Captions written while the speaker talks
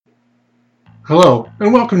Hello,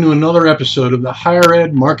 and welcome to another episode of the Higher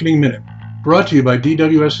Ed Marketing Minute, brought to you by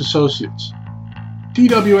DWS Associates.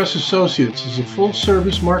 DWS Associates is a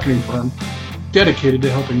full-service marketing firm dedicated to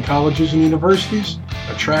helping colleges and universities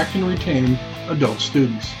attract and retain adult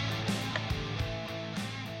students.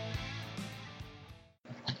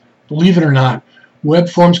 Believe it or not, web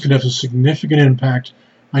forms can have a significant impact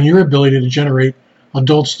on your ability to generate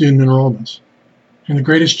adult student enrollments. And the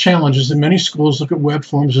greatest challenge is that many schools look at web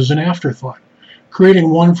forms as an afterthought, creating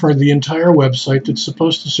one for the entire website that's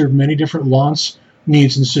supposed to serve many different wants,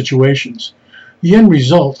 needs, and situations. The end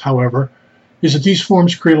result, however, is that these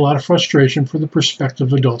forms create a lot of frustration for the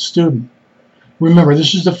prospective adult student. Remember,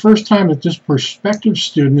 this is the first time that this prospective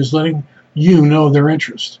student is letting you know their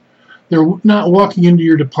interest. They're not walking into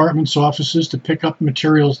your department's offices to pick up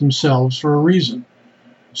materials themselves for a reason.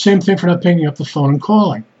 Same thing for not picking up the phone and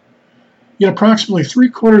calling. Yet approximately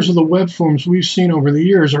 3/4 of the web forms we've seen over the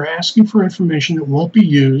years are asking for information that won't be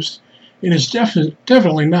used and is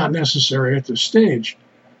definitely not necessary at this stage.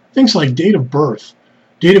 Things like date of birth,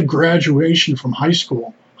 date of graduation from high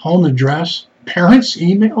school, home address, parents'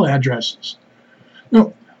 email addresses.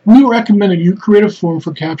 Now, we recommend that you create a form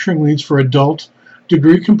for capturing leads for adult,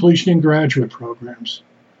 degree completion, and graduate programs.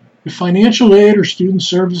 If financial aid or student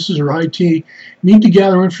services or IT need to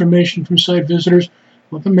gather information from site visitors,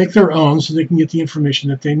 let them make their own so they can get the information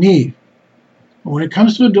that they need. But when it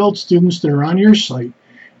comes to adult students that are on your site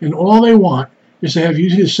and all they want is to have you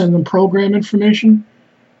to send them program information,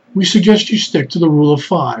 we suggest you stick to the rule of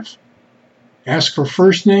 5. Ask for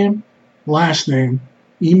first name, last name,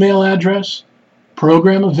 email address,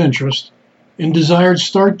 program of interest, and desired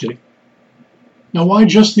start date. Now, why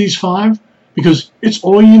just these 5? Because it's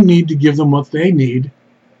all you need to give them what they need,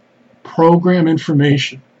 program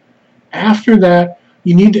information. After that,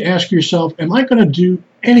 you need to ask yourself, am I going to do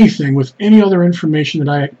anything with any other information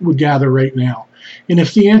that I would gather right now? And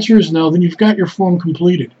if the answer is no, then you've got your form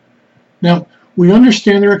completed. Now, we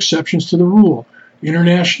understand there are exceptions to the rule.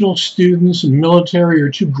 International students and military are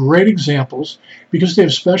 2 great examples because they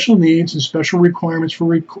have special needs and special requirements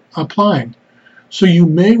for applying. So you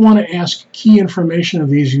may want to ask key information of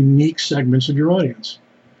these unique segments of your audience.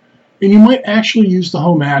 And you might actually use the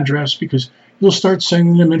home address because you'll start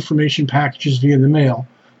sending them information packages via the mail,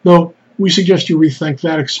 though we suggest you rethink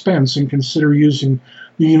that expense and consider using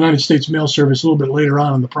the United States Mail Service a little bit later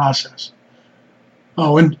on in the process.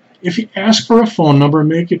 Oh, and if you ask for a phone number,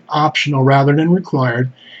 make it optional rather than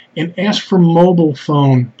required, and ask for mobile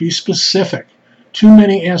phone. Be specific. Too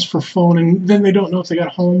many ask for phone, and then they don't know if they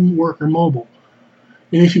got home, work, or mobile.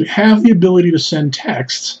 And if you have the ability to send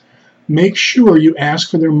texts, make sure you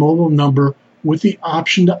ask for their mobile number with the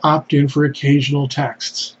option to opt in for occasional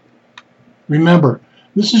texts. Remember,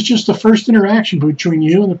 this is just the first interaction between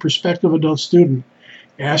you and the prospective adult student.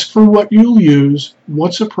 Ask for what you'll use,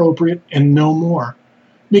 what's appropriate, and no more.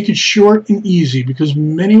 Make it short and easy because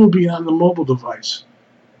many will be on the mobile device.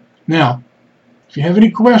 Now, if you have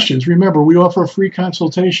any questions, remember we offer a free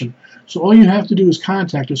consultation, so all you have to do is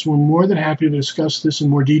contact us. We're more than happy to discuss this in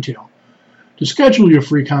more detail. To schedule your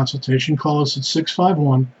free consultation, call us at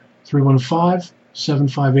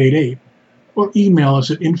 651-315-7588 or email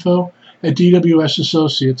us at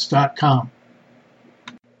info@dwsassociates.com.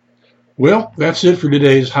 Well, that's it for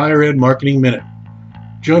today's Higher Ed Marketing Minute.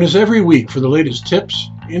 Join us every week for the latest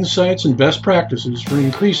tips, insights, and best practices for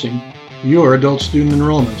increasing your adult student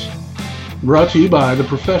enrollments. Brought to you by the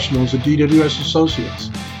professionals at DWS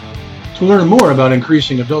Associates. To learn more about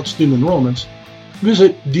increasing adult student enrollments,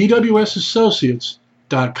 visit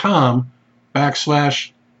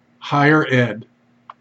dwsassociates.com/higher ed.